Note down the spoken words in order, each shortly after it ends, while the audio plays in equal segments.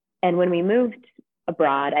And when we moved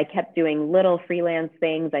abroad, I kept doing little freelance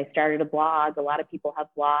things. I started a blog. A lot of people have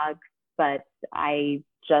blogs, but I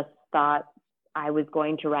just thought I was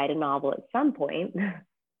going to write a novel at some point.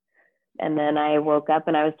 And then I woke up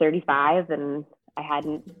and I was 35 and I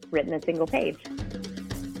hadn't written a single page.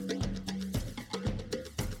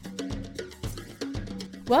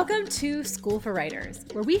 Welcome to School for Writers,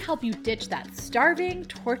 where we help you ditch that starving,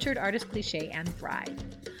 tortured artist cliche and thrive.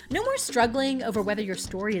 No more struggling over whether your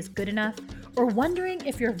story is good enough or wondering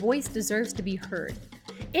if your voice deserves to be heard.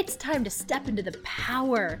 It's time to step into the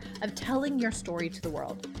power of telling your story to the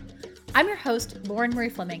world. I'm your host, Lauren Marie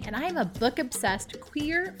Fleming, and I am a book-obsessed,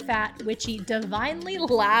 queer, fat, witchy, divinely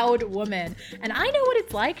loud woman. And I know what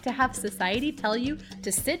it's like to have society tell you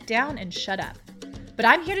to sit down and shut up. But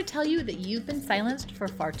I'm here to tell you that you've been silenced for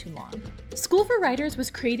far too long. School for Writers was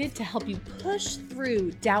created to help you push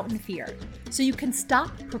through doubt and fear so you can stop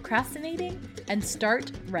procrastinating and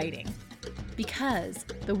start writing. Because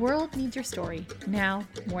the world needs your story now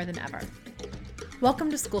more than ever. Welcome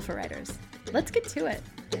to School for Writers. Let's get to it.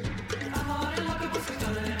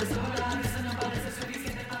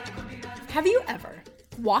 Have you ever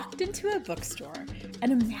walked into a bookstore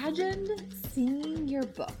and imagined seeing your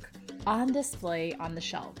book on display on the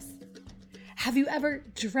shelves? Have you ever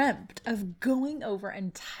dreamt of going over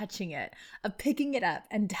and touching it, of picking it up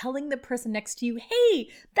and telling the person next to you, hey,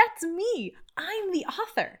 that's me, I'm the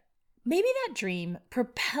author? Maybe that dream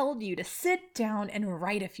propelled you to sit down and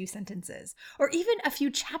write a few sentences or even a few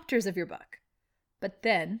chapters of your book. But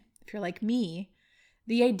then, if you're like me,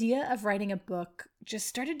 the idea of writing a book just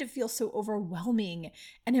started to feel so overwhelming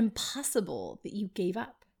and impossible that you gave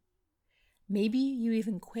up. Maybe you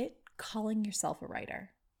even quit calling yourself a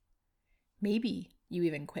writer. Maybe you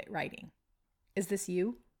even quit writing. Is this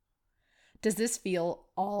you? Does this feel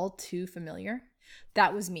all too familiar?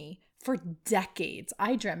 That was me. For decades,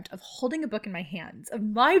 I dreamt of holding a book in my hands, of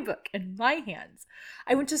my book in my hands.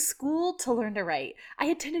 I went to school to learn to write. I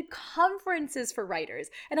attended conferences for writers,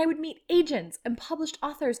 and I would meet agents and published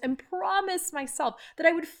authors and promise myself that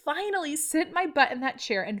I would finally sit my butt in that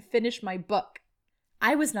chair and finish my book.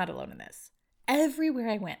 I was not alone in this. Everywhere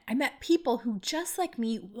I went, I met people who, just like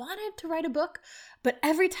me, wanted to write a book, but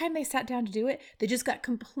every time they sat down to do it, they just got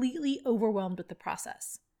completely overwhelmed with the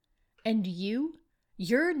process. And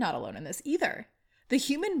you're not alone in this either. The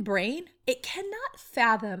human brain, it cannot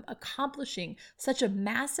fathom accomplishing such a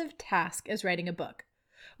massive task as writing a book.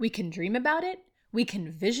 We can dream about it, we can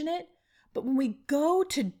vision it, but when we go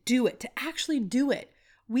to do it, to actually do it,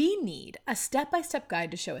 we need a step-by-step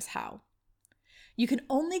guide to show us how. You can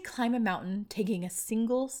only climb a mountain taking a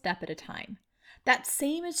single step at a time. That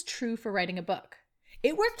same is true for writing a book.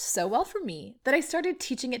 It worked so well for me that I started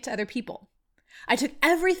teaching it to other people. I took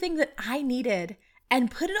everything that I needed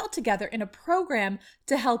and put it all together in a program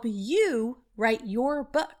to help you write your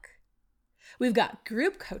book. We've got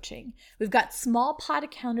group coaching, we've got small pod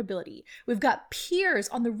accountability, we've got peers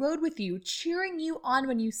on the road with you cheering you on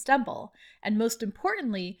when you stumble, and most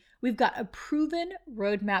importantly, we've got a proven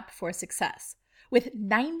roadmap for success, with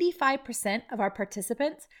 95% of our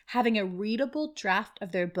participants having a readable draft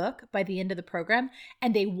of their book by the end of the program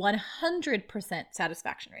and a 100%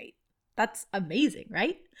 satisfaction rate. That's amazing,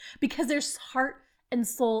 right? Because there's heart and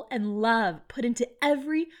soul and love put into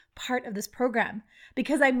every part of this program,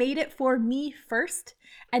 because I made it for me first,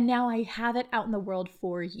 and now I have it out in the world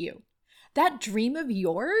for you. That dream of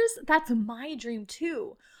yours, that's my dream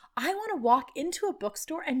too. I want to walk into a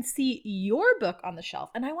bookstore and see your book on the shelf,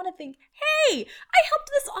 and I want to think, hey, I helped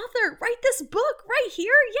this author write this book right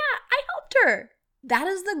here. Yeah, I helped her. That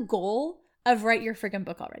is the goal of Write Your Friggin'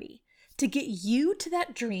 Book Already, to get you to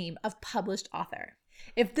that dream of published author.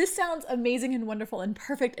 If this sounds amazing and wonderful and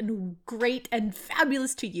perfect and great and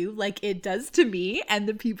fabulous to you, like it does to me and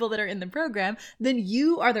the people that are in the program, then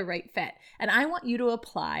you are the right fit. And I want you to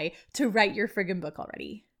apply to Write Your Friggin' Book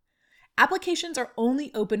Already. Applications are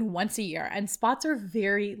only open once a year and spots are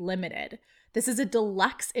very limited. This is a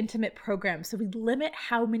deluxe intimate program, so we limit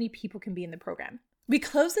how many people can be in the program. We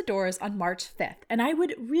close the doors on March 5th, and I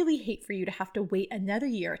would really hate for you to have to wait another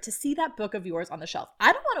year to see that book of yours on the shelf.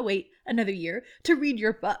 I don't want to wait another year to read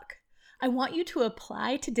your book. I want you to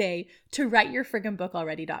apply today to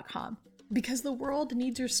writeyourfrigginbookalready.com, because the world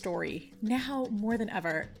needs your story now more than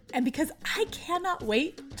ever, and because I cannot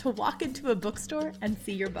wait to walk into a bookstore and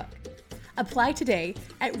see your book. Apply today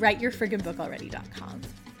at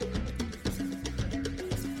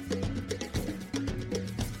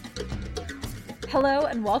Hello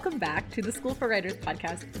and welcome back to the School for Writers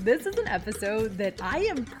podcast. This is an episode that I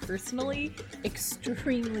am personally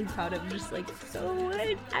extremely proud of.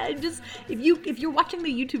 If you're watching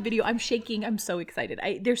the YouTube video, I'm shaking. I'm so excited.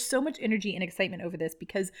 There's so much energy and excitement over this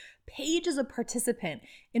because Paige is a participant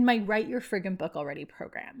in my Write Your Friggin' Book Already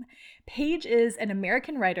program. Paige is an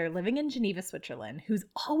American writer living in Geneva, Switzerland, who's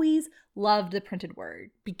always loved the printed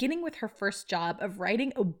word, beginning with her first job of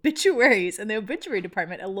writing obituaries in the obituary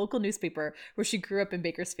department at a local newspaper where she grew up in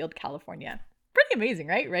Bakersfield, California. Pretty amazing,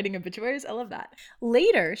 right? Writing obituaries. I love that.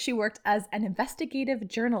 Later, she worked as an investigative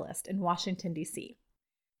journalist in Washington, D.C.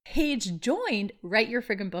 Paige joined Write Your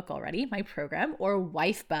Friggin' Book Already, my program, or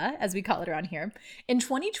WIFBA, as we call it around here, in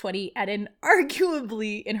 2020 at an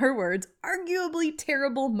arguably, in her words, arguably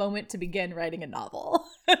terrible moment to begin writing a novel.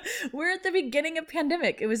 We're at the beginning of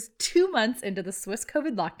pandemic. It was 2 months into the Swiss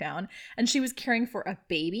COVID lockdown, and she was caring for a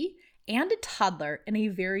baby and a toddler in a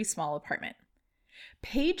very small apartment.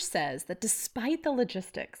 Paige says that despite the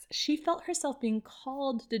logistics, she felt herself being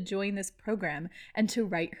called to join this program and to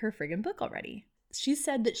write her friggin' book already. She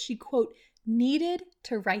said that she, quote, needed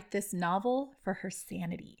to write this novel for her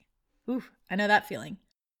sanity. Oof, I know that feeling.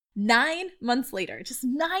 9 months later, just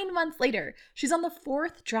 9 months later, she's on the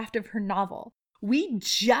 4th draft of her novel. We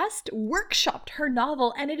just workshopped her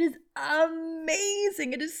novel and it is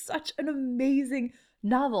amazing. It is such an amazing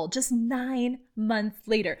novel just 9 months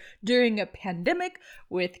later during a pandemic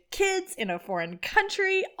with kids in a foreign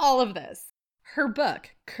country, all of this. Her book,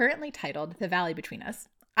 currently titled The Valley Between Us,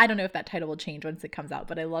 I don't know if that title will change once it comes out,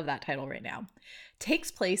 but I love that title right now, takes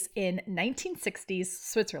place in 1960s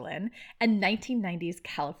Switzerland and 1990s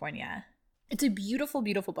California. It's a beautiful,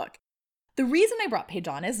 beautiful book. The reason I brought Paige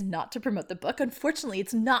on is not to promote the book. Unfortunately,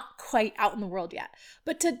 it's not quite out in the world yet,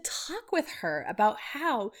 but to talk with her about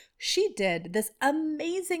how she did this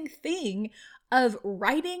amazing thing of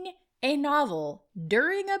writing a novel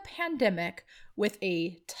during a pandemic with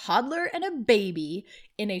a toddler and a baby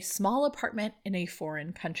in a small apartment in a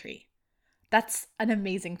foreign country. That's an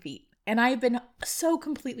amazing feat. And I've been so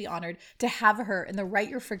completely honored to have her in the Write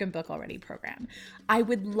Your Friggin' Book Already program. I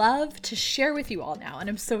would love to share with you all now, and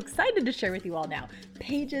I'm so excited to share with you all now,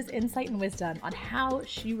 Paige's insight and wisdom on how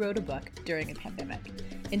she wrote a book during a pandemic.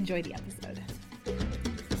 Enjoy the episode.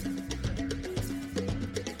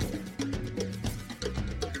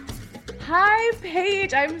 Hi,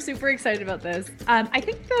 Paige. I'm super excited about this. I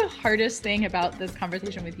think the hardest thing about this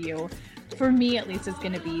conversation with you, for me at least, is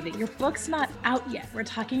going to be that your book's not out yet. We're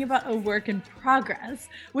talking about a work in progress,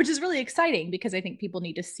 which is really exciting because I think people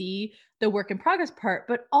need to see the work in progress part,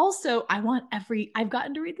 but also I've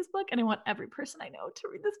gotten to read this book and I want every person I know to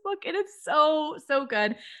read this book. It is so, so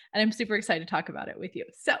good. And I'm super excited to talk about it with you.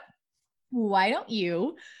 So why don't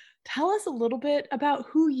you tell us a little bit about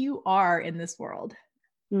who you are in this world?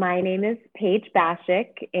 My name is Paige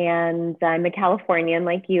Bashik, and I'm a Californian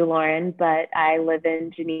like you, Lauren, but I live in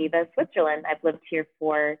Geneva, Switzerland. I've lived here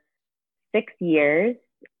for 6 years,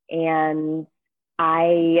 and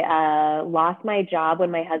I lost my job when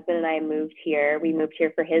my husband and I moved here. We moved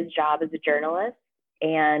here for his job as a journalist,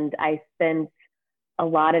 and I spent a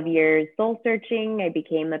lot of years soul searching. I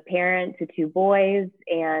became a parent to 2 boys,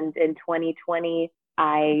 and in 2020,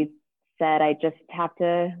 I said I just have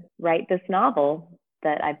to write this novel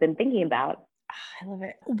that I've been thinking about. I love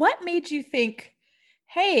it. What made you think,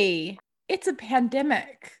 hey, it's a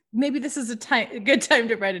pandemic, maybe this is a good time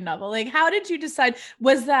to write a novel? Like, how did you decide?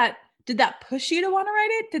 Did that push you to want to write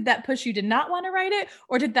it? Did that push you to not want to write it?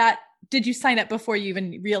 Or did you sign up before you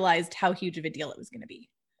even realized how huge of a deal it was going to be?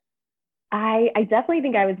 I definitely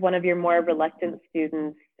think I was one of your more reluctant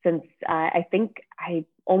students, since I think I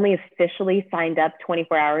only officially signed up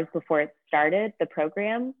 24 hours before it started, the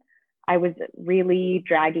program. I was really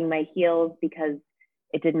dragging my heels because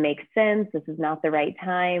it didn't make sense. This is not the right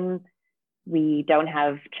time. We don't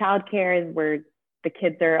have childcare where the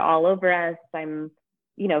kids are all over us. I'm,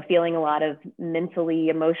 feeling a lot of mentally,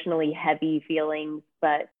 emotionally heavy feelings,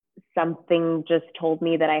 but something just told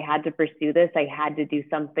me that I had to pursue this. I had to do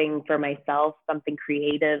something for myself, something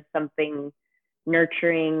creative, something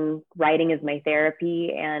nurturing. Writing is my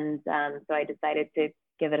therapy. And so I decided to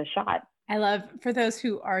give it a shot. I love, for those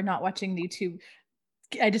who are not watching YouTube,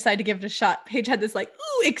 I decided to give it a shot. Paige had this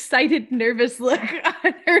excited, nervous look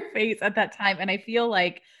on her face at that time. And I feel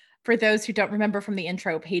like, for those who don't remember from the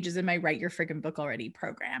intro, Paige is in my Write Your Friggin' Book Already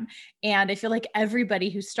program. And I feel like everybody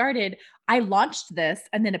who started, I launched this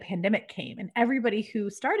and then a pandemic came, and everybody who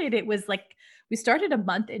started, it was like, we started a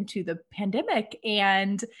month into the pandemic,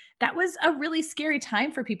 and that was a really scary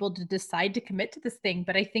time for people to decide to commit to this thing.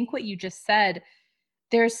 But I think what you just said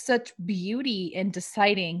there's such beauty in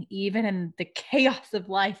deciding, even in the chaos of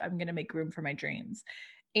life, I'm going to make room for my dreams.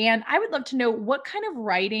 And I would love to know, what kind of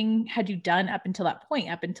writing had you done up until that point,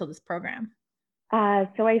 up until this program?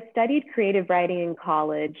 So I studied creative writing in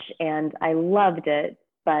college and I loved it.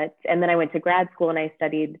 And then I went to grad school and I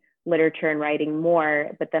studied literature and writing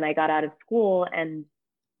more. But then I got out of school and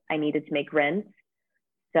I needed to make rent.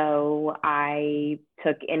 So I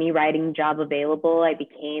took any writing job available. I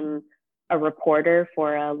became a reporter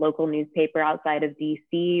for a local newspaper outside of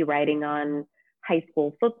DC, writing on high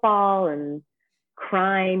school football and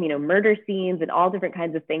crime, murder scenes and all different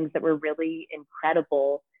kinds of things that were really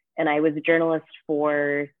incredible. And I was a journalist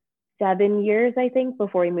for 7 years, I think,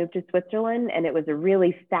 before we moved to Switzerland. And it was a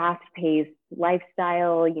really fast paced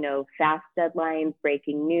lifestyle, fast deadlines,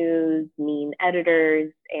 breaking news, mean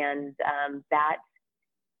editors. And that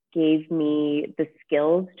gave me the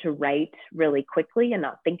skills to write really quickly and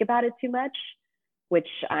not think about it too much, which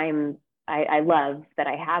I love that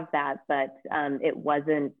I have that, but it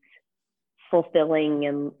wasn't fulfilling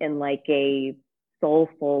in like a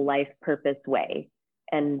soulful life purpose way.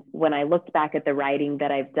 And when I looked back at the writing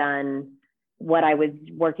that I've done, what I was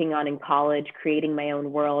working on in college, creating my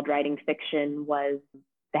own world, writing fiction, was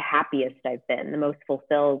the happiest I've been, the most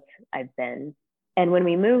fulfilled I've been. And when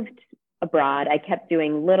we moved abroad, I kept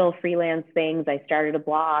doing little freelance things. I started a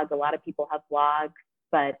blog. A lot of people have blogs,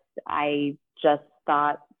 but I just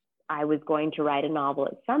thought I was going to write a novel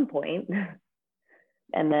at some point.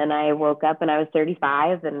 And then I woke up and I was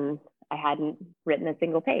 35 and I hadn't written a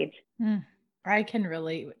single page. I can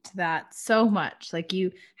relate to that so much. Like,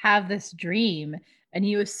 you have this dream and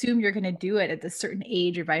you assume you're going to do it at this certain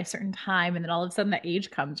age or by a certain time. And then all of a sudden that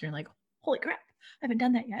age comes and you're like, holy crap, I haven't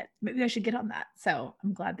done that yet. Maybe I should get on that. So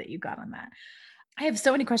I'm glad that you got on that. I have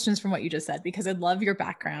so many questions from what you just said because I love your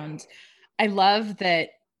background. I love that.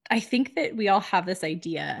 I think that we all have this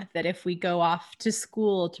idea that if we go off to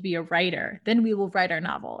school to be a writer, then we will write our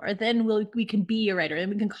novel, or then we can be a writer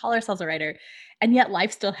and we can call ourselves a writer. And yet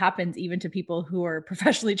life still happens even to people who are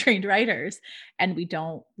professionally trained writers, and we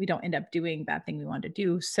don't end up doing that thing we want to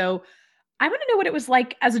do. So I want to know what it was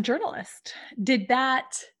like as a journalist. Did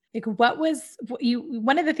that, like,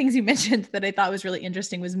 one of the things you mentioned that I thought was really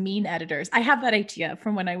interesting was mean editors. I have that idea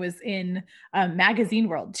from when I was in magazine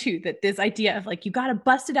world too, that this idea of like, you got to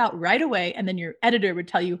bust it out right away. And then your editor would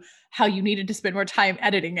tell you how you needed to spend more time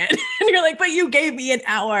editing it. And you're like, but you gave me an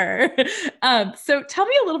hour. So tell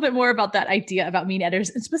me a little bit more about that idea about mean editors.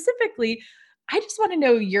 And specifically, I just want to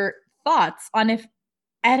know your thoughts on if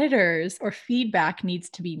editors or feedback needs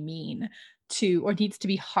to be mean to, or needs to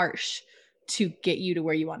be harsh to get you to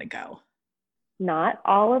where you want to go. Not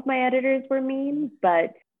all of my editors were mean,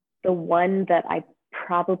 but the one that I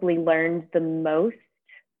probably learned the most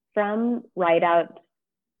from right out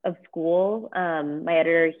of school, my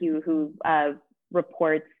editor, who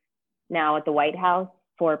reports now at the White House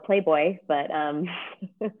for Playboy, but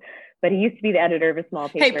but he used to be the editor of a small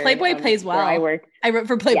paper. Hey, Playboy pays well. I worked. I wrote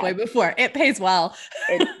for Playboy before. It pays well.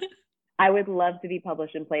 I would love to be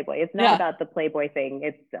published in Playboy. It's not about the Playboy thing.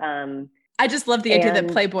 It's I just love the idea that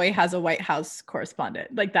Playboy has a White House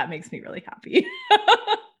correspondent. Like, that makes me really happy.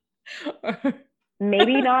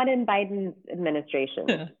 Maybe not in Biden's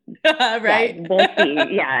administration. Right? Yeah, we'll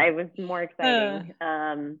see. Yeah, it was more exciting.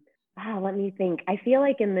 Let me think. I feel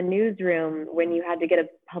like in the newsroom, when you had to get a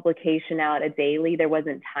publication out a daily, there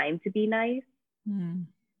wasn't time to be nice.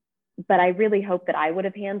 But I really hope that I would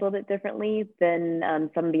have handled it differently than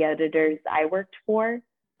some of the editors I worked for.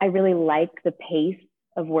 I really like the pace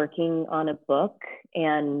of working on a book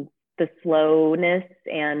and the slowness,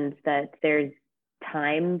 and that there's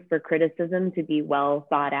time for criticism to be well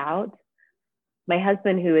thought out. My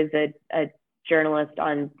husband, who is a journalist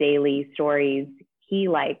on daily stories, he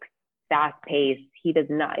likes fast pace. He does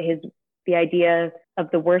not, the idea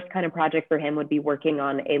of the worst kind of project for him would be working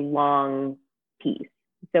on a long piece.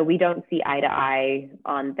 So we don't see eye to eye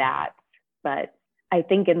on that. But I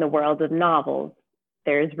think in the world of novels,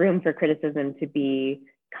 there's room for criticism to be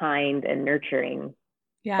kind and nurturing.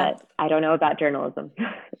 Yeah. But I don't know about journalism.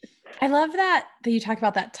 I love that you talk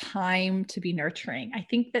about that time to be nurturing. I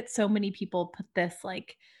think that so many people put this,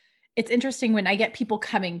 like, it's interesting when I get people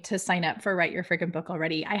coming to sign up for Write Your Friggin' Book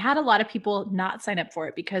Already. I had a lot of people not sign up for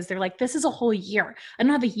it because they're like, this is a whole year. I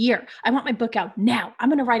don't have a year. I want my book out now. I'm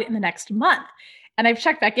going to write it in the next month. And I've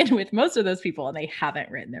checked back in with most of those people and they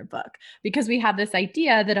haven't written their book, because we have this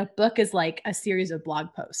idea that a book is like a series of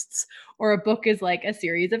blog posts, or a book is like a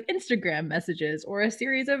series of Instagram messages, or a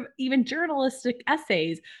series of even journalistic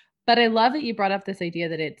essays. But I love that you brought up this idea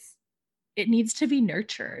that it needs to be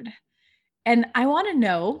nurtured. And I want to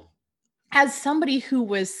know, as somebody who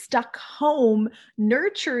was stuck home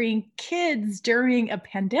nurturing kids during a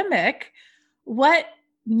pandemic, what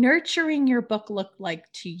nurturing your book looked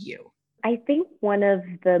like to you. I think one of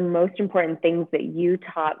the most important things that you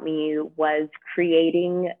taught me was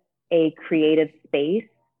creating a creative space.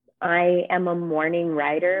 I am a morning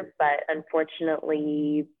writer, but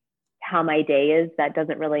unfortunately, how my day is, that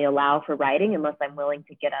doesn't really allow for writing unless I'm willing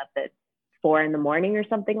to get up at 4 in the morning or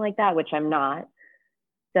something like that, which I'm not.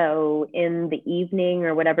 So in the evening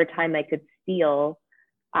or whatever time I could steal,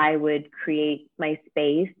 I would create my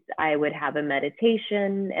space. I would have a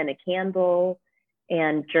meditation and a candle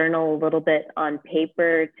and journal a little bit on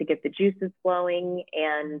paper to get the juices flowing.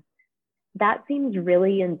 And that seems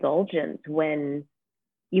really indulgent when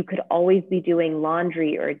you could always be doing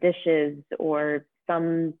laundry or dishes or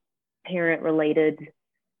some parent related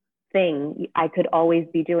thing. I could always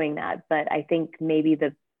be doing that. But I think maybe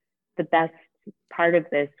the best part of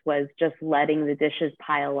this was just letting the dishes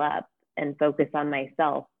pile up and focus on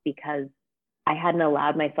myself, because I hadn't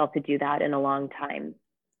allowed myself to do that in a long time.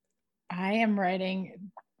 I am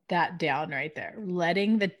writing that down right there.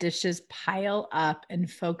 Letting the dishes pile up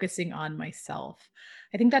and focusing on myself.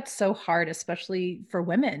 I think that's so hard, especially for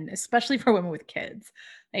women with kids.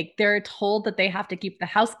 Like they're told that they have to keep the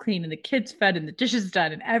house clean and the kids fed and the dishes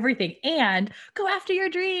done and everything and go after your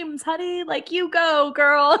dreams, honey. Like you go,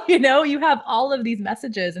 girl. You have all of these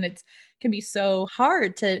messages and it can be so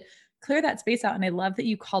hard to clear that space out. And I love that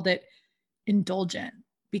you called it indulgent,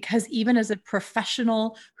 because even as a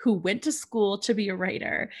professional who went to school to be a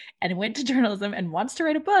writer and went to journalism and wants to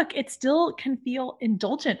write a book, it still can feel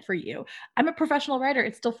indulgent for you. I'm a professional writer.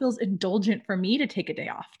 It still feels indulgent for me to take a day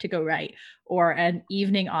off to go write or an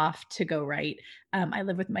evening off to go write. I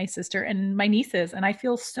live with my sister and my nieces, and I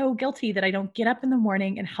feel so guilty that I don't get up in the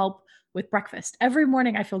morning and help with breakfast. Every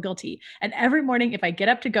morning I feel guilty. And every morning, if I get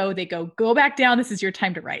up to go, they go back down. This is your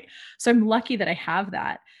time to write. So I'm lucky that I have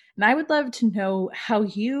that. And I would love to know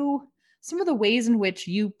some of the ways in which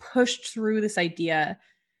you pushed through this idea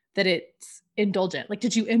that it's indulgent. Like,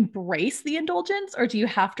 did you embrace the indulgence or do you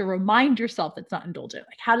have to remind yourself it's not indulgent?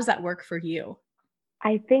 Like, how does that work for you?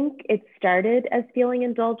 I think it started as feeling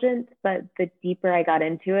indulgent, but the deeper I got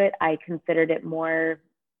into it, I considered it more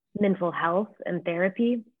mental health and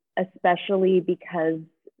therapy, especially because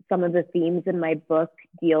some of the themes in my book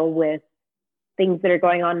deal with things that are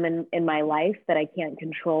going on in my life that I can't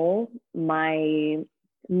control. My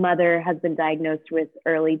mother has been diagnosed with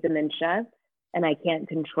early dementia, and I can't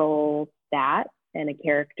control that. And a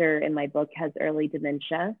character in my book has early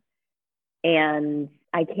dementia. And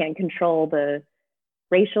I can't control the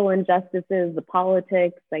racial injustices, the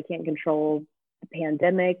politics. I can't control the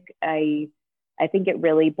pandemic. I think it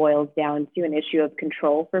really boils down to an issue of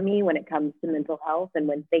control for me when it comes to mental health. And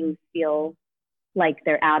when things feel like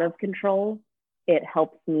they're out of control, it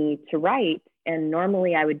helps me to write. And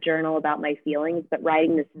normally I would journal about my feelings, but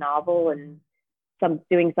writing this novel and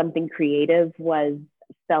doing something creative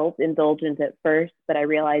felt indulgent at first, but I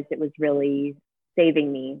realized it was really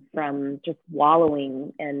saving me from just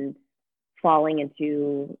wallowing and falling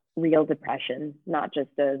into real depression, not just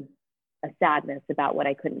a sadness about what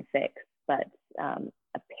I couldn't fix, but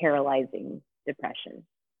a paralyzing depression.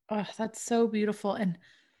 Oh, that's so beautiful. And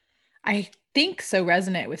I think so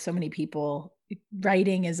resonate with so many people.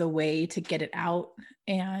 Writing is a way to get it out.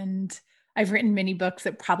 And I've written many books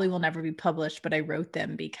that probably will never be published, but I wrote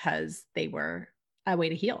them because they were a way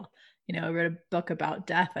to heal. I wrote a book about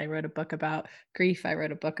death. I wrote a book about grief. I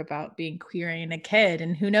wrote a book about being queer and a kid.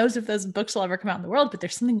 And who knows if those books will ever come out in the world, but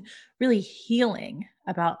there's something really healing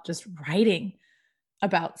about just writing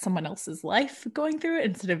about someone else's life going through it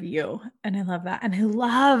instead of you. And I love that. And I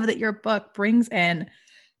love that your book brings in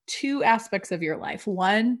two aspects of your life.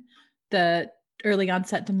 One, the early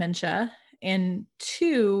onset dementia, and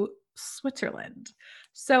two, Switzerland.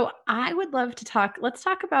 So I would love to let's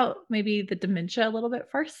talk about maybe the dementia a little bit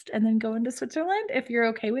first and then go into Switzerland. If you're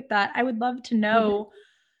okay with that, I would love to Mm-hmm. know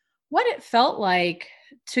what it felt like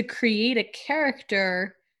to create a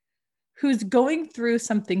character who's going through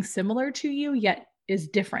something similar to you, yet is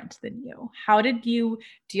different than you. How did you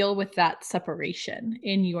deal with that separation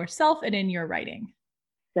in yourself and in your writing?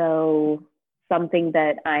 So, something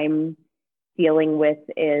that I'm dealing with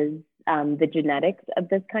is the genetics of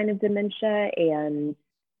this kind of dementia and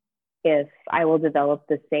if I will develop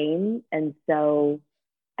the same. And so,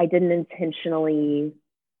 I didn't intentionally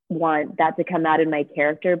want that to come out in my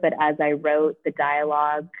character, but as I wrote the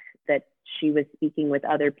dialogue that she was speaking with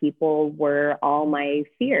other people were all my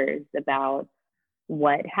fears about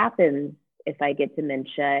what happens if I get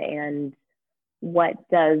dementia and what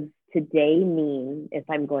does today mean if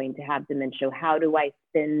I'm going to have dementia? How do I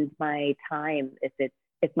spend my time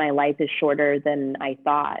if my life is shorter than I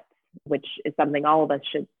thought, which is something all of us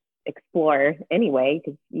should explore anyway,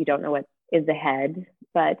 because you don't know what is ahead.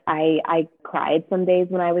 But I cried some days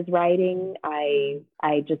when I was writing.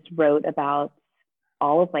 I just wrote about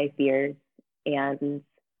all of my fears, and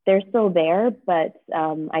they're still there, but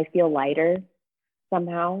I feel lighter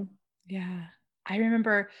somehow. Yeah. I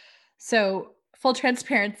remember, so full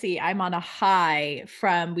transparency, I'm on a high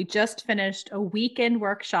from, we just finished a weekend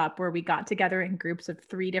workshop where we got together in groups of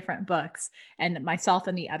 3 different books, and myself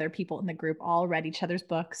and the other people in the group all read each other's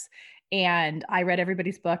books. And I read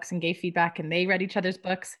everybody's books and gave feedback, and they read each other's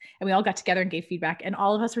books, and we all got together and gave feedback. And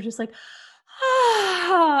all of us were just like,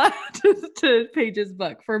 to Paige's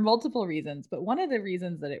book for multiple reasons. But one of the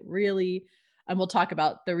reasons that it really, and we'll talk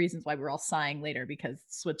about the reasons why we're all sighing later because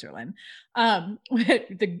Switzerland.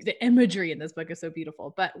 The imagery in this book is so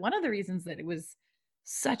beautiful. But one of the reasons that it was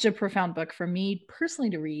such a profound book for me personally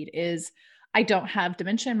to read is I don't have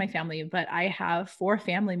dementia in my family, but I have 4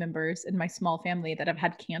 family members in my small family that have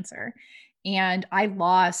had cancer. And I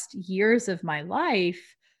lost years of my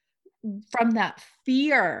life from that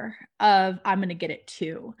fear of I'm going to get it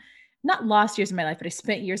too. Not lost years of my life, but I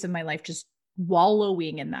spent years of my life just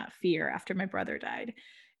wallowing in that fear after my brother died.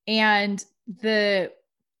 And the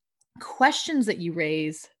questions that you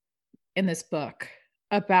raise in this book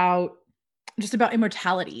about just about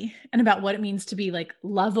immortality and about what it means to be like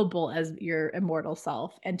lovable as your immortal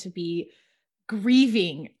self and to be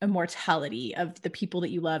grieving immortality of the people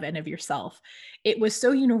that you love and of yourself. It was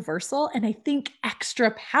so universal and I think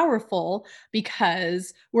extra powerful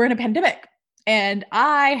because we're in a pandemic and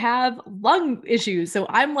I have lung issues. So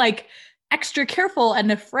I'm like extra careful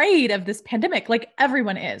and afraid of this pandemic, like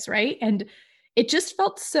everyone is, right? And it just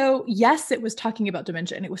felt so, yes, it was talking about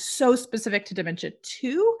dementia and it was so specific to dementia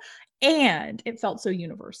too. And it felt so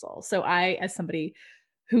universal. So I, as somebody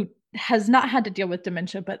who has not had to deal with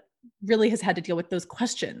dementia, but really has had to deal with those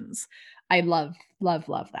questions. I love, love,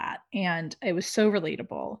 love that. And it was so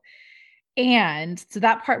relatable. And so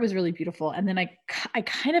that part was really beautiful. And then I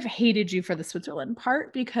kind of hated you for the Switzerland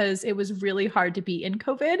part because it was really hard to be in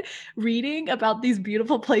COVID reading about these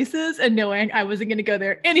beautiful places and knowing I wasn't going to go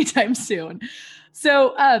there anytime soon.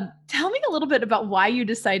 So tell me a little bit about why you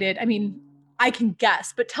decided. I mean, I can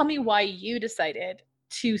guess, but tell me why you decided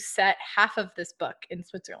to set half of this book in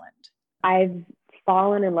Switzerland. I've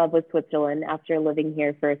fallen in love with Switzerland after living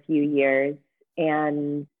here for a few years.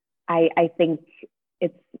 And I think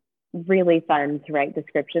it's really fun to write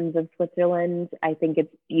descriptions of Switzerland. I think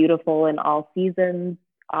it's beautiful in all seasons.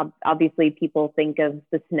 Obviously, people think of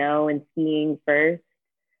the snow and skiing first,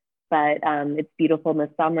 but it's beautiful in the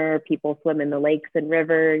summer. People swim in the lakes and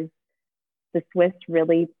rivers. The Swiss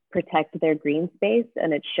really protect their green space,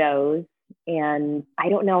 and it shows. And I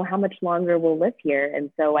don't know how much longer we'll live here.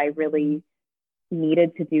 And so I really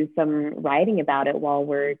needed to do some writing about it while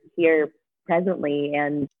we're here presently.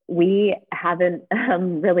 And we haven't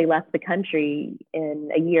really left the country in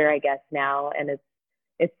a year, I guess, now. And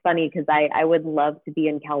it's funny because I would love to be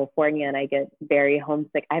in California and I get very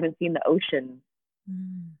homesick. I haven't seen the ocean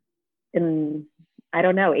in, I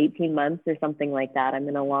don't know, 18 months or something like that. I'm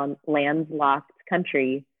in a landlocked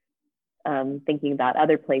country, thinking about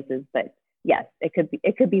other places, but yes, it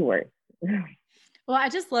could be worse. Well, I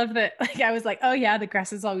just love that. Like, I was like, oh yeah, the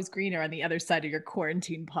grass is always greener on the other side of your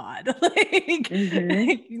quarantine pod. Like,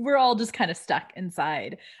 we're all just kind of stuck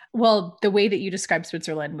inside. Well, the way that you described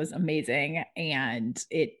Switzerland was amazing. And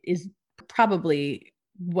it is probably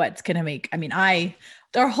what's going to make, I mean,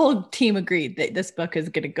 our whole team agreed that this book is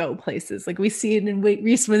going to go places. Like we see it in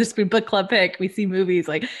Reese Witherspoon book club pick, we see movies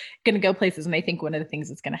like going to go places. And I think one of the things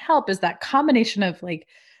that's going to help is that combination of like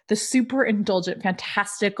the super indulgent,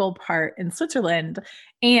 fantastical part in Switzerland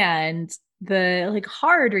and the like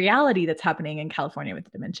hard reality that's happening in California with the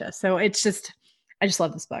dementia. So it's just, I just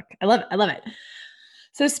love this book. I love it.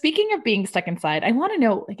 So speaking of being stuck inside, I want to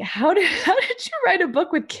know like how did you write a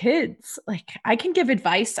book with kids? Like I can give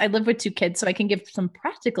advice. I live with 2 kids, so I can give some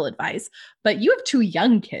practical advice, but you have 2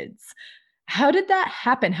 young kids. How did that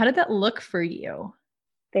happen? How did that look for you?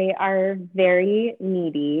 They are very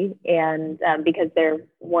needy, and because they're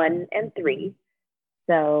 1 and 3.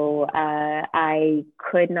 So I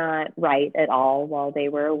could not write at all while they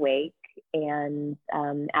were awake. And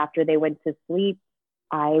after they went to sleep,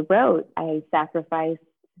 I wrote. I sacrificed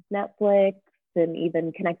Netflix and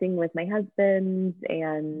even connecting with my husband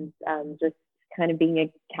and just kind of being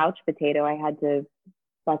a couch potato. I had to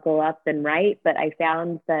buckle up and write, but I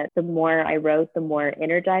found that the more I wrote, the more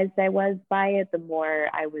energized I was by it, the more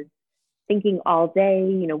I was thinking all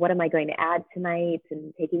day, what am I going to add tonight,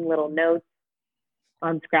 and taking little notes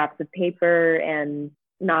on scraps of paper, and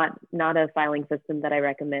not a filing system that I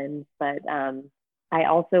recommend, but I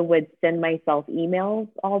also would send myself emails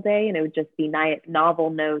all day, and it would just be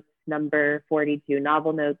novel notes number 42,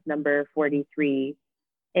 novel notes number 43.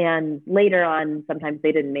 And later on, sometimes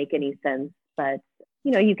they didn't make any sense, but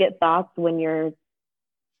you get thoughts when you're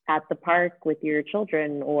at the park with your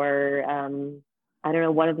children, or I don't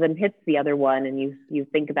know, one of them hits the other one, and you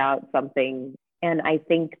think about something. And I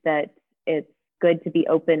think that it's good to be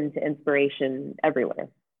open to inspiration everywhere.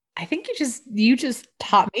 I think you just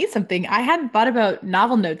taught me something. I hadn't thought about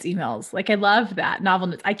novel notes emails. Like I love that novel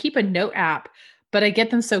notes. I keep a note app, but I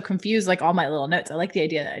get them so confused, like all my little notes. I like the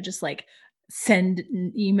idea that I just like send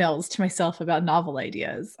emails to myself about novel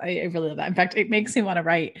ideas. I really love that. In fact, it makes me want to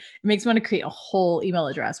write, it makes me want to create a whole email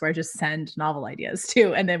address where I just send novel ideas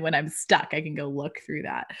to. And then when I'm stuck, I can go look through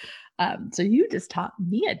that. So you just taught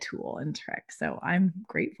me a tool and trick. So I'm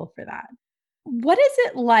grateful for that. What is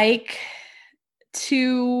it like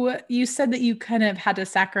you said that you kind of had to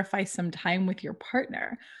sacrifice some time with your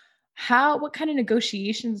partner. What kind of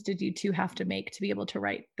negotiations did you two have to make to be able to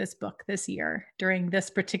write this book this year during this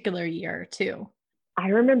particular year too? I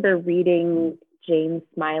remember reading James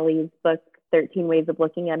Smiley's book, 13 Ways of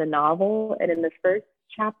Looking at a Novel. And in the first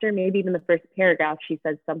chapter, maybe even the first paragraph, she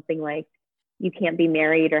says something like, you can't be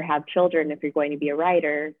married or have children if you're going to be a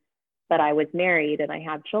writer. But I was married and I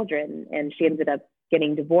have children. And she ended up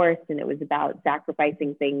getting divorced, and it was about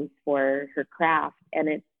sacrificing things for her craft. And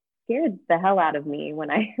it scared the hell out of me when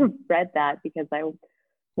I read that, because I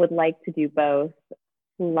would like to do both.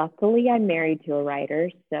 Luckily, I'm married to a writer,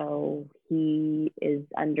 so he is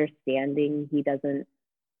understanding. He doesn't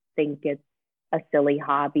think it's a silly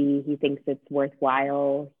hobby. He thinks it's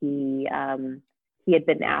worthwhile. He had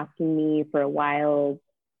been asking me for a while,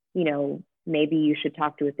 maybe you should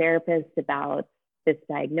talk to a therapist about this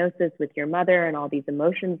diagnosis with your mother and all these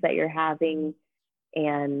emotions that you're having.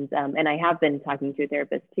 And I have been talking to a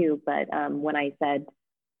therapist too, but when I said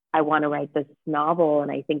I want to write this novel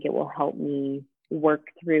and I think it will help me work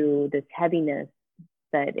through this heaviness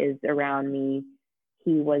that is around me,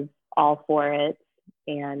 he was all for it.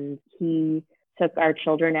 And he took our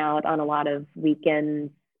children out on a lot of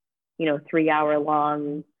weekends, 3-hour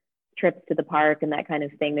long trips to the park and that kind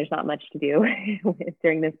of thing. There's not much to do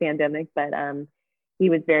during this pandemic, but he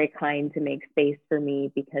was very kind to make space for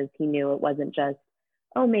me, because he knew it wasn't just,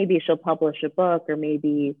 oh, maybe she'll publish a book or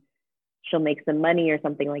maybe she'll make some money or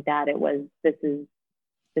something like that. It was, this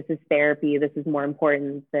is therapy. This is more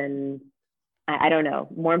important than, I don't know,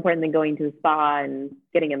 more important than going to a spa and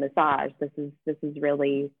getting a massage. This is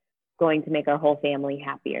really going to make our whole family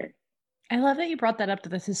happier. I love that you brought that up, that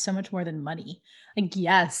this is so much more than money. Like,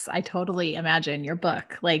 yes, I totally imagine your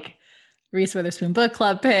book, like Reese Witherspoon book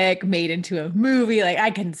club pick made into a movie. Like,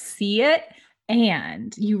 I can see it.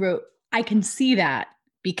 And you wrote, I can see that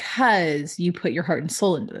because you put your heart and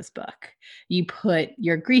soul into this book. You put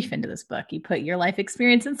your grief into this book. You put your life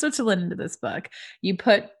experience in Switzerland into this book. You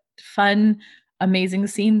put fun, amazing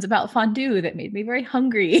scenes about fondue that made me very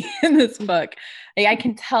hungry in this book. Like, I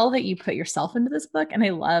can tell that you put yourself into this book. And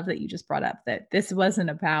I love that you just brought up that this wasn't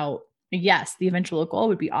about, yes, the eventual goal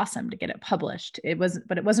would be awesome to get it published.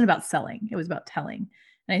 But it wasn't about selling. It was about telling.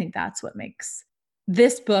 And I think that's what makes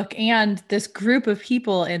this book and this group of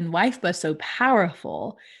people in Lifebus so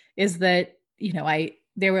powerful, is that,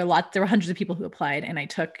 there were hundreds of people who applied, and I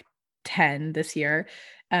took 10 this year.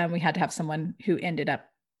 We had to have someone who ended up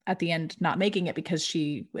at the end not making it because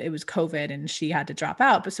it was COVID and she had to drop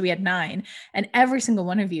out. But so we had 9, and every single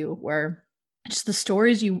one of you were just, the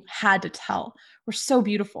stories you had to tell were so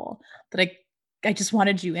beautiful that I just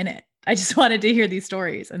wanted you in it. I just wanted to hear these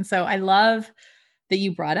stories. And so I love that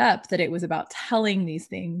you brought up that it was about telling these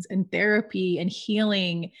things and therapy and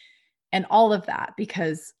healing and all of that,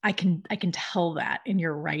 because I can tell that in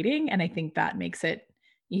your writing. And I think that makes it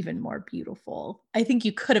even more beautiful. I think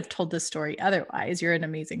you could have told this story otherwise. You're an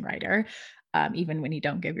amazing writer, even when you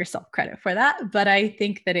don't give yourself credit for that. But I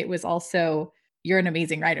think that it was also, you're an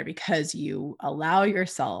amazing writer because you allow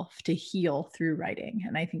yourself to heal through writing.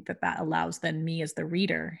 And I think that allows then me as the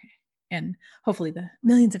reader, and hopefully the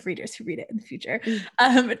millions of readers who read it in the future,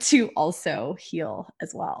 to also heal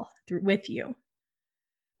as well with you.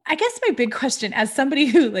 I guess my big question, as somebody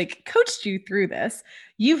who coached you through this,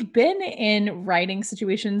 you've been in writing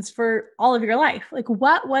situations for all of your life. Like,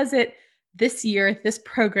 what was it this year, this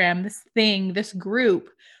program, this thing, this group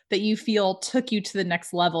that you feel took you to the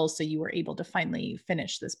next level so you were able to finally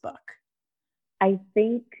finish this book? I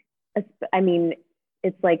think,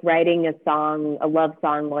 it's like writing a love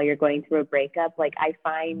song while you're going through a breakup. Like, I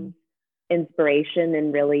find inspiration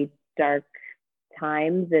in really dark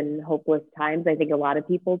times and hopeless times. I think a lot of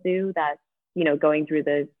people do that, going through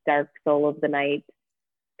the dark soul of the night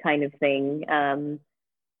kind of thing.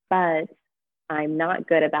 But I'm not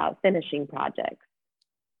good about finishing projects.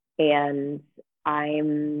 And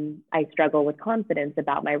I struggle with confidence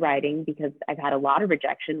about my writing because I've had a lot of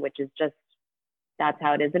rejection, which is just, that's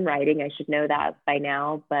how it is in writing. I should know that by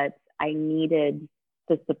now, but I needed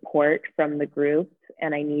the support from the group,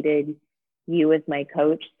 and I needed you as my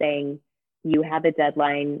coach saying, you have a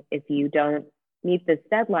deadline. If you don't meet this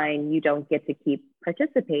deadline, you don't get to keep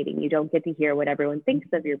participating. You don't get to hear what everyone thinks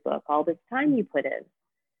of your book, all this time you put in.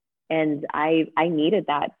 And I needed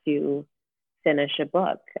that to finish a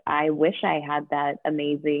book. I wish I had that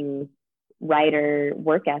amazing writer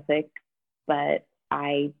work ethic, but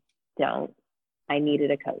I don't. I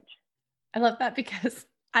needed a coach. I love that because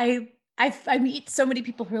I meet so many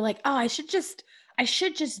people who are like, oh, I should just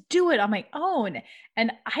do it on my own.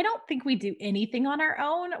 And I don't think we do anything on our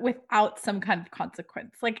own without some kind of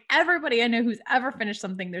consequence. Like everybody I know who's ever finished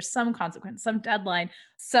something, there's some consequence, some deadline,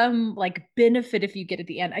 some like benefit if you get at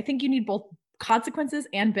the end. I think you need both consequences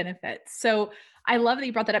and benefits. So I love that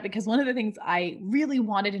you brought that up because one of the things I really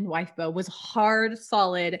wanted in Wifebo was hard,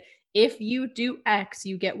 solid. If you do X,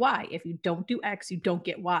 you get Y. If you don't do X, you don't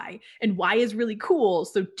get Y. And Y is really cool.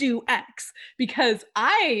 So do X, because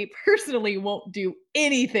I personally won't do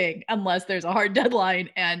anything unless there's a hard deadline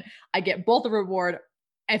and I get both a reward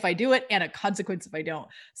if I do it and a consequence if I don't.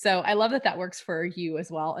 So I love that that works for you as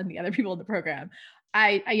well and the other people in the program.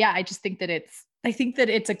 I just think that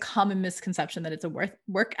it's a common misconception that it's a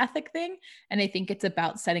work ethic thing. And I think it's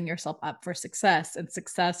about setting yourself up for success, and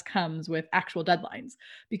success comes with actual deadlines,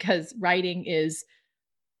 because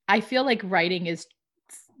I feel like writing is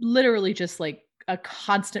literally just like a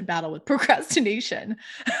constant battle with procrastination.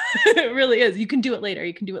 It really is. You can do it later.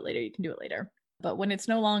 You can do it later. You can do it later. But when it's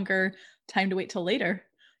no longer time to wait till later,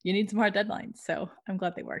 you need some hard deadlines. So I'm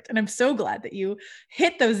glad they worked. And I'm so glad that you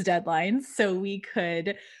hit those deadlines so we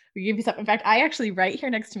give you something. In fact, I actually right here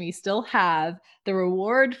next to me still have the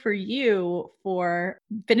reward for you for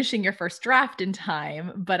finishing your first draft in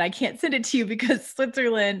time, but I can't send it to you because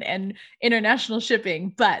Switzerland and international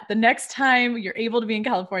shipping. But the next time you're able to be in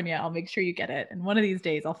California, I'll make sure you get it. And one of these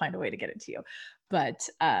days I'll find a way to get it to you. But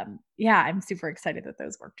yeah, I'm super excited that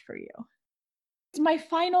those worked for you. My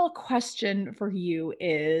final question for you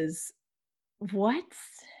is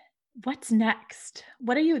what's next?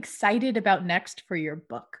 What are you excited about next for your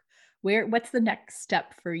book? What's the next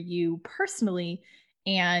step for you personally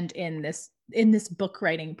and in this book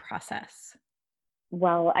writing process?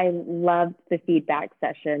 Well, I loved the feedback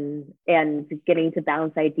session and getting to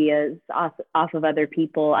bounce ideas off of other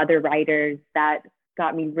people, other writers. That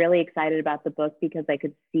got me really excited about the book because I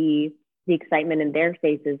could see the excitement in their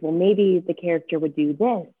faces. Well, maybe the character would do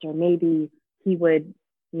this, or maybe he would,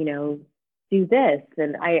 do this.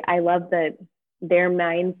 And I love that their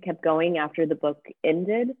minds kept going after the book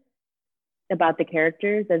ended about the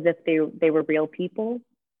characters as if they were real people.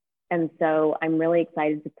 And so I'm really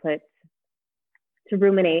excited to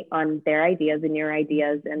ruminate on their ideas and your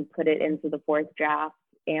ideas and put it into the fourth draft.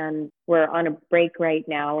 And we're on a break right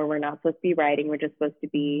now where we're not supposed to be writing. We're just supposed to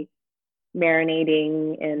be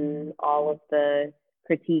marinating in all of the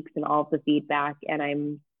critiques and all of the feedback. And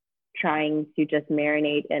I'm trying to just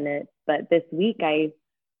marinate in it. But this week I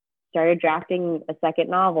started drafting a second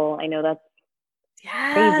novel. I know that's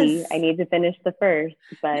crazy. I need to finish the first,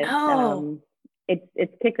 but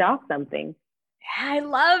it's kicked off something. I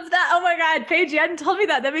love that. Oh my God, Paige, you hadn't told me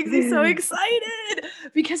that. That makes me so excited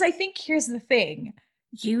because I think here's the thing.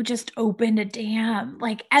 You just opened a dam.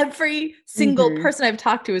 Like every single person I've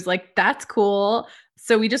talked to is like, that's cool.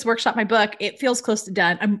 So we just workshop my book. It feels close to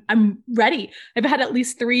done. I'm ready. I've had at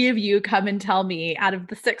least 3 of you come and tell me out of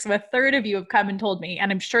the 6, a third of you have come and told me,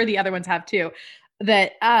 and I'm sure the other ones have too,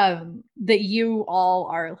 that you all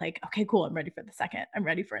are like, okay, cool. I'm ready for the second. I'm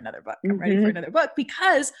ready for another book. I'm ready for another book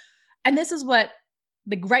because, and this is what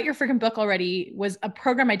the Write Your Freaking Book Already was a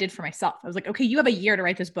program I did for myself. I was like, okay, you have a year to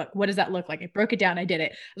write this book. What does that look like? I broke it down. I did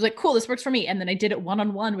it. I was like, cool, this works for me. And then I did it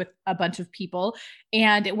one-on-one with a bunch of people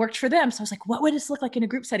and it worked for them. So I was like, what would this look like in a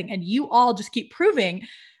group setting? And you all just keep proving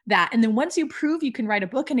that. And then once you prove you can write a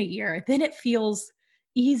book in a year, then it feels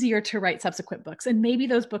easier to write subsequent books. And maybe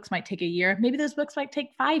those books might take a year. Maybe those books might take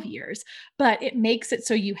 5 years, but it makes it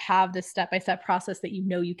so you have this step-by-step process that you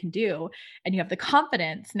know you can do. And you have the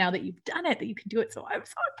confidence now that you've done it, that you can do it. So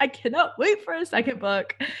I cannot wait for a second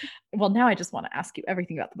book. Well, now I just want to ask you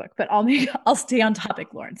everything about the book, but I'll stay on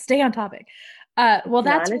topic, Lauren, stay on topic. Well,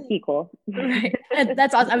 that's Not a sequel. right. And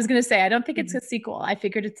that's awesome. I was going to say, I don't think it's a sequel. I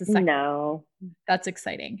figured it's a second. No. That's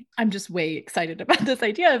exciting. I'm just way excited about this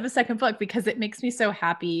idea of a second book because it makes me so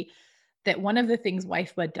happy that one of the things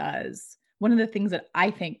WIFBA does, one of the things that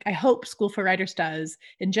I hope School for Writers does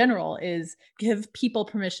in general is give people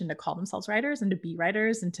permission to call themselves writers and to be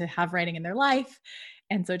writers and to have writing in their life.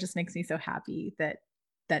 And so it just makes me so happy that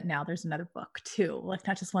now there's another book too, like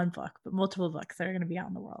not just one book, but multiple books that are going to be out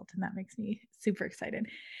in the world. And that makes me super excited.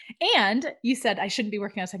 And you said I shouldn't be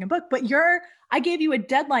working on a second book, but I gave you a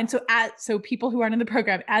deadline. So people who aren't in the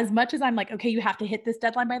program, as much as I'm like, okay, you have to hit this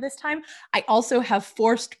deadline by this time, I also have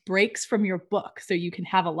forced breaks from your book so you can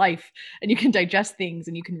have a life and you can digest things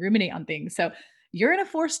and you can ruminate on things. So you're in a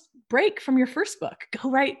forced break from your first book. Go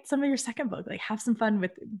write some of your second book. Like have some fun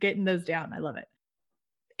with getting those down. I love it.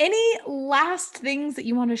 Any last things that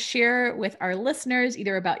you want to share with our listeners,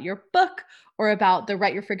 either about your book or about the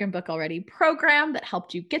Write Your Friggin' Book Already program that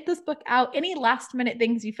helped you get this book out? Any last minute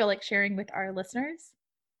things you feel like sharing with our listeners?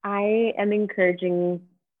 I am encouraging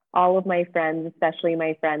all of my friends, especially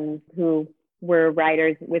my friends who were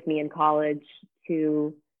writers with me in college,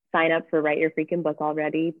 to sign up for Write Your Freaking Book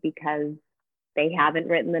Already because they haven't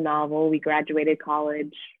written the novel. We graduated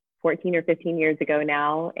college 14 or 15 years ago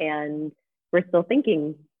now, and we're still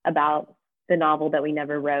thinking about the novel that we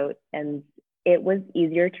never wrote. And it was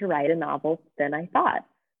easier to write a novel than I thought.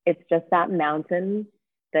 It's just that mountain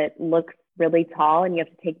that looks really tall and you have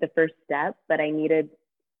to take the first step, but I needed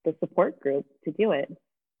the support group to do it.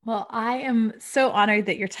 Well, I am so honored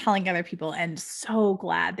that you're telling other people and so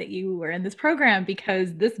glad that you were in this program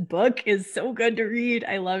because this book is so good to read.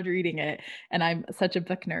 I loved reading it and I'm such a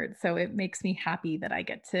book nerd. So it makes me happy that I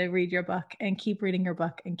get to read your book and keep reading your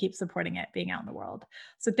book and keep supporting it being out in the world.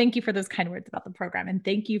 So thank you for those kind words about the program and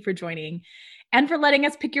thank you for joining and for letting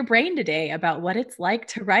us pick your brain today about what it's like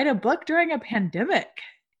to write a book during a pandemic.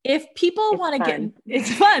 If people want to get,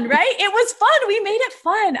 it's fun, right? It was fun. We made it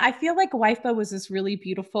fun. I feel like WIFBA was this really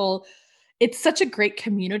beautiful, it's such a great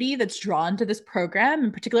community that's drawn to this program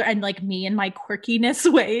in particular, and like me and my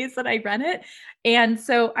quirkiness ways that I run it. And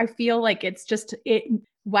so I feel like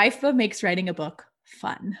WIFBA makes writing a book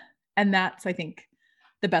fun. And that's, I think,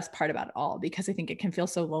 the best part about it all, because I think it can feel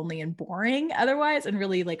so lonely and boring otherwise and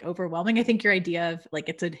really like overwhelming. I think your idea of like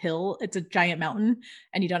it's a hill, it's a giant mountain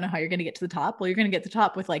and you don't know how you're going to get to the top. Well, you're going to get to the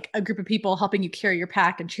top with like a group of people helping you carry your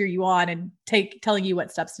pack and cheer you on and telling you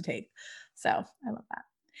what steps to take. So I love that.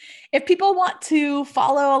 If people want to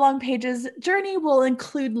follow along Paige's journey, we'll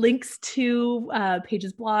include links to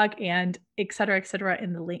Paige's blog and et cetera,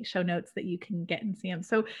 in the link show notes that you can get and see them.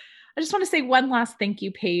 So I just want to say one last thank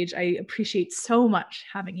you, Paige. I appreciate so much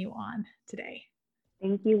having you on today.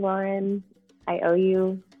 Thank you, Lauren. I owe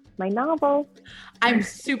you my novel. I'm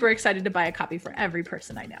super excited to buy a copy for every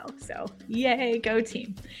person I know. So yay, go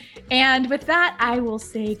team. And with that, I will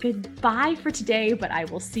say goodbye for today, but I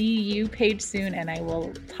will see you, Paige, soon, and I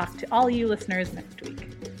will talk to all you listeners next week.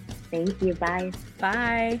 Thank you. Bye.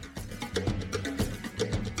 Bye.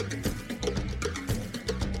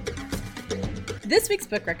 This week's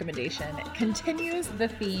book recommendation continues the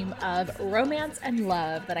theme of romance and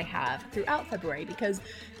love that I have throughout February because,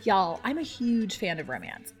 y'all, I'm a huge fan of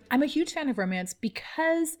romance. I'm a huge fan of romance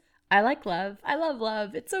because I like love. I love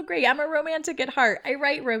love. It's so great. I'm a romantic at heart. I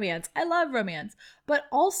write romance. I love romance. But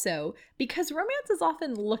also because romance is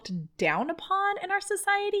often looked down upon in our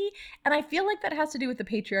society. And I feel like that has to do with the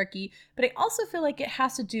patriarchy. But I also feel like it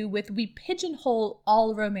has to do with we pigeonhole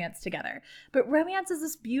all romance together. But romance is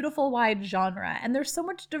this beautiful wide genre. And there's so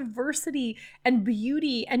much diversity and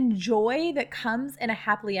beauty and joy that comes in a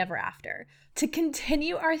happily ever after. To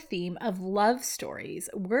continue our theme of love stories,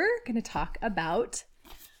 we're going to talk about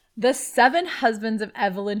The 7 Husbands of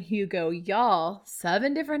Evelyn Hugo. Y'all,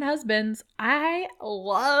 7 different husbands. I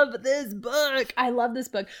love this book. I love this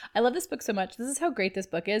book. I love this book so much. This is how great this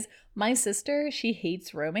book is. My sister, she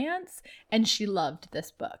hates romance, and she loved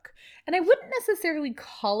this book. And I wouldn't necessarily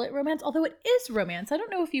call it romance, although it is romance. I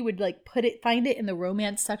don't know if you would like find it in the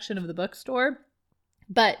romance section of the bookstore,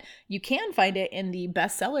 but you can find it in the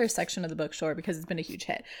bestseller section of the bookstore because it's been a huge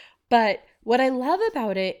hit. But what I love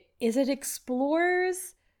about it is it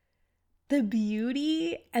explores the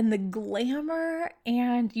beauty and the glamour,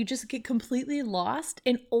 and you just get completely lost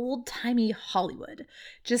in old-timey Hollywood.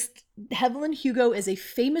 Just Evelyn Hugo is a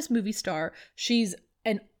famous movie star. She's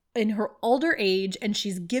an in her older age and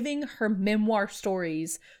she's giving her memoir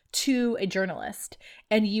stories to a journalist,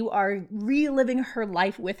 and you are reliving her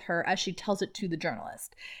life with her as she tells it to the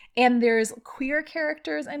journalist. And there's queer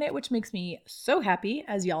characters in it, which makes me so happy.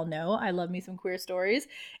 As y'all know, I love me some queer stories.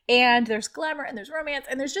 And there's glamour and there's romance,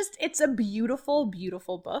 and it's a beautiful,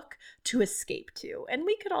 beautiful book to escape to. And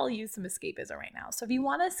we could all use some escapism right now. So if you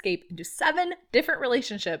want to escape into 7 different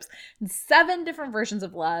relationships and 7 different versions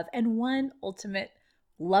of love and one ultimate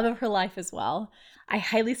love of her life as well, I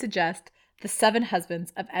highly suggest The 7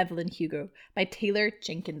 Husbands of Evelyn Hugo by Taylor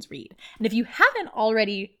Jenkins Reid. And if you haven't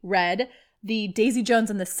already read the Daisy Jones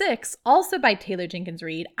and the Six, also by Taylor Jenkins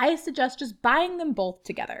Reid, I suggest just buying them both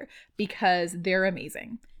together because they're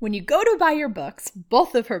amazing. When you go to buy your books,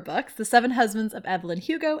 both of her books, The 7 Husbands of Evelyn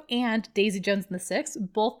Hugo and Daisy Jones and the Six,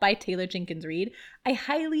 both by Taylor Jenkins Reid, I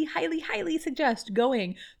highly, highly, highly suggest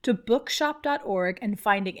going to bookshop.org and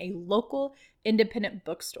finding a local independent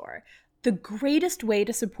bookstore. The greatest way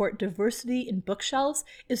to support diversity in bookshelves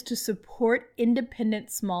is to support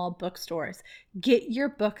independent small bookstores. Get your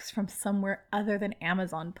books from somewhere other than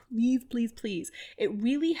Amazon. Please, please, please. It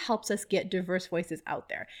really helps us get diverse voices out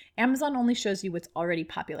there. Amazon only shows you what's already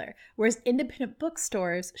popular, whereas independent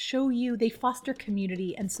bookstores show you they foster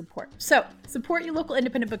community and support. So support your local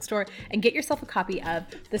independent bookstore and get yourself a copy of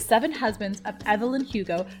The 7 Husbands of Evelyn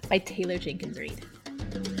Hugo by Taylor Jenkins Reid.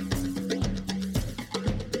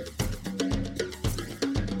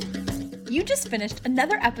 You just finished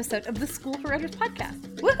another episode of the School for Writers podcast.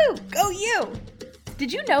 Woohoo! Go you!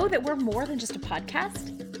 Did you know that we're more than just a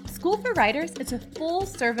podcast? School for Writers is a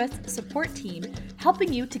full-service support team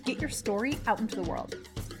helping you to get your story out into the world.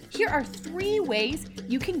 Here are 3 ways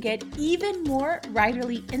you can get even more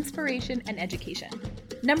writerly inspiration and education.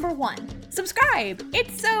 Number 1, subscribe.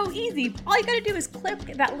 It's so easy. All you gotta do is click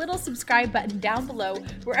that little subscribe button down below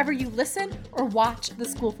wherever you listen or watch the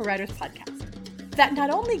School for Writers podcast. That not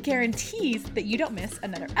only guarantees that you don't miss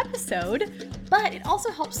another episode, but it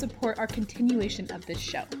also helps support our continuation of this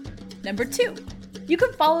show. Number 2, you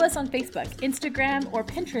can follow us on Facebook, Instagram, or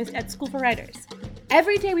Pinterest at School for Writers.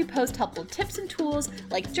 Every day we post helpful tips and tools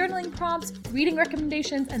like journaling prompts, reading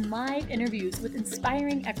recommendations, and live interviews with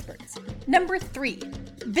inspiring experts. Number 3,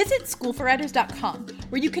 visit schoolforwriters.com,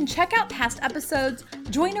 where you can check out past episodes,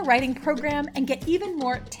 join a writing program, and get even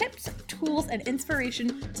more tips, tools, and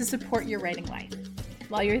inspiration to support your writing life.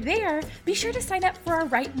 While you're there, be sure to sign up for our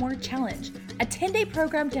Write More Challenge, a 10-day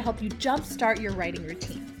program to help you jumpstart your writing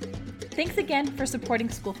routine. Thanks again for supporting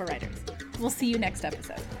School for Writers. We'll see you next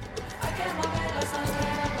episode.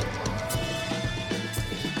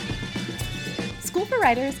 School for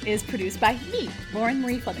Writers is produced by me, Lauren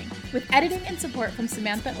Marie Fleming, with editing and support from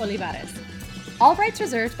Samantha Olivares. All rights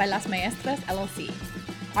reserved by Las Maestras LLC.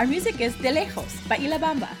 Our music is De Lejos by Ila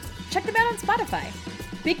Bamba. Check them out on Spotify.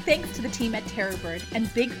 Big thanks to the team at Terrorbird,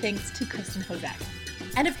 and big thanks to Kristen Hozak.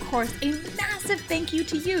 And of course, a massive thank you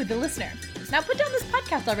to you, the listener. Now put down this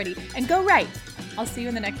podcast already and go write. I'll see you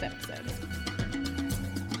in the next episode.